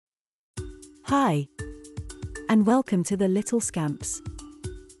Hi, and welcome to the Little Scamps.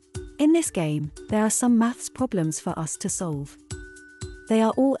 In this game, there are some maths problems for us to solve. They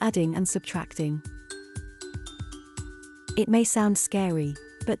are all adding and subtracting. It may sound scary,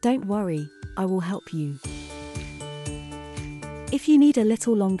 but don't worry, I will help you. If you need a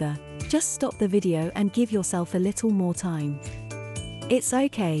little longer, just stop the video and give yourself a little more time. It's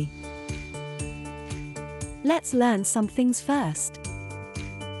okay. Let's learn some things first.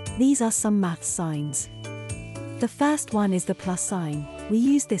 These are some math signs. The first one is the plus sign. We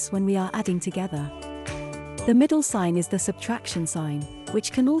use this when we are adding together. The middle sign is the subtraction sign,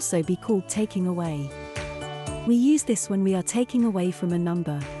 which can also be called taking away. We use this when we are taking away from a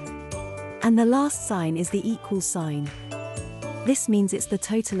number. And the last sign is the equals sign. This means it's the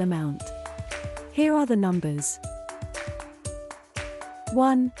total amount. Here are the numbers: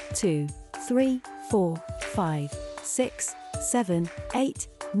 1, 2, 3, 4, 5, 6, 7, 8,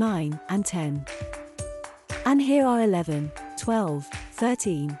 9, and 10. And here are 11, 12,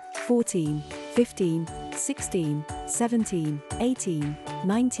 13, 14, 15, 16, 17, 18,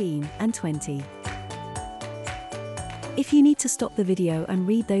 19, and 20. If you need to stop the video and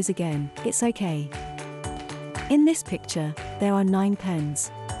read those again, it's okay. In this picture, there are 9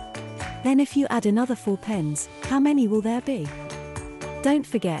 pens. Then if you add another 4 pens, how many will there be? Don't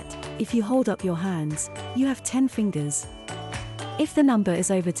forget, if you hold up your hands, you have 10 fingers. If the number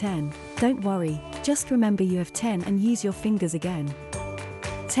is over 10, don't worry, just remember you have 10 and use your fingers again.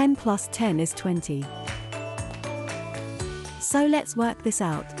 10 plus 10 is 20. So let's work this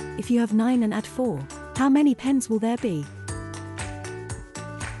out. If you have 9 and add 4, how many pens will there be?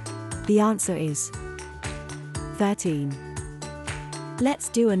 The answer is 13. Let's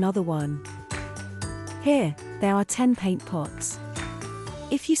do another one. Here, there are 10 paint pots.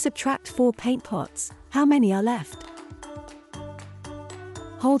 If you subtract 4 paint pots, how many are left?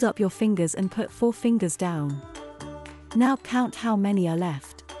 Hold up your fingers and put 4 fingers down. Now count how many are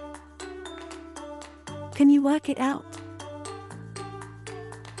left. Can you work it out?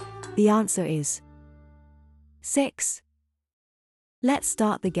 The answer is 6. Let's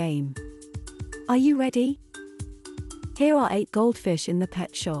start the game. Are you ready? Here are 8 goldfish in the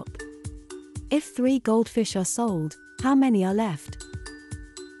pet shop. If 3 goldfish are sold, how many are left?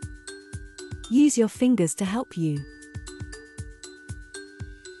 Use your fingers to help you.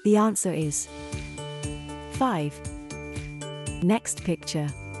 The answer is 5. Next picture.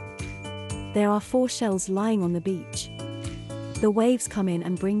 There are 4 shells lying on the beach. The waves come in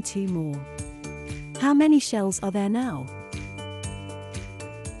and bring 2 more. How many shells are there now?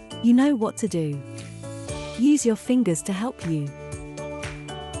 You know what to do. Use your fingers to help you.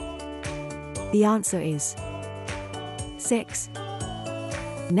 The answer is 6.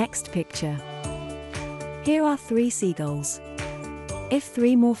 Next picture. Here are 3 seagulls. If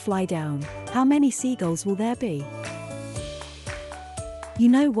 3 more fly down, how many seagulls will there be? You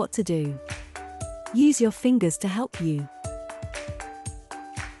know what to do. Use your fingers to help you.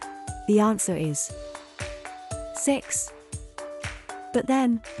 The answer is 6. But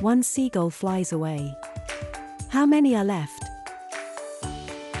then, 1 seagull flies away. How many are left?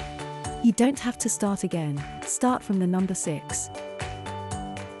 You don't have to start again. Start from the number 6.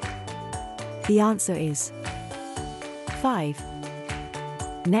 The answer is 5.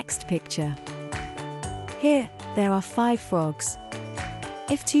 Next picture. Here, there are 5 frogs.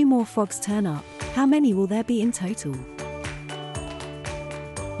 If 2 more frogs turn up, how many will there be in total?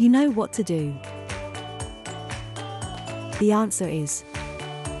 You know what to do. The answer is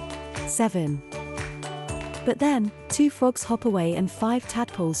 7. But then, 2 frogs hop away and 5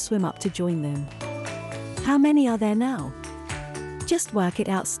 tadpoles swim up to join them. How many are there now? Just work it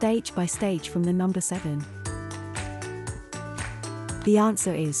out stage by stage from the number 7. The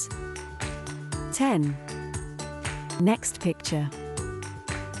answer is 10. Next picture.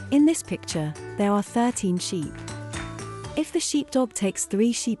 In this picture, there are 13 sheep. If the sheepdog takes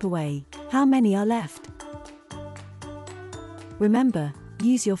 3 sheep away, how many are left? Remember,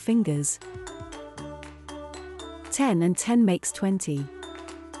 use your fingers. 10 and 10 makes 20.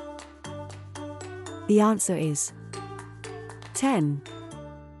 The answer is 10.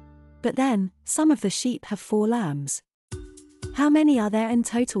 But then, some of the sheep have 4 lambs. How many are there in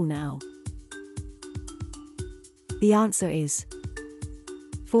total now? The answer is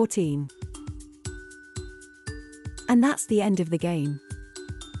 14. And that's the end of the game.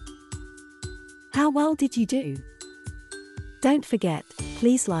 How well did you do? Don't forget,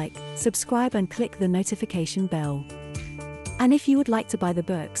 please like, subscribe and click the notification bell. And if you would like to buy the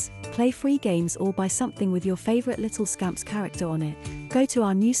books, play free games or buy something with your favorite Little Scamps character on it, go to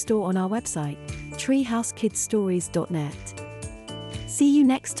our new store on our website, treehousekidstories.net. See you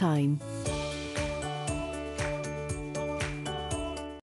next time.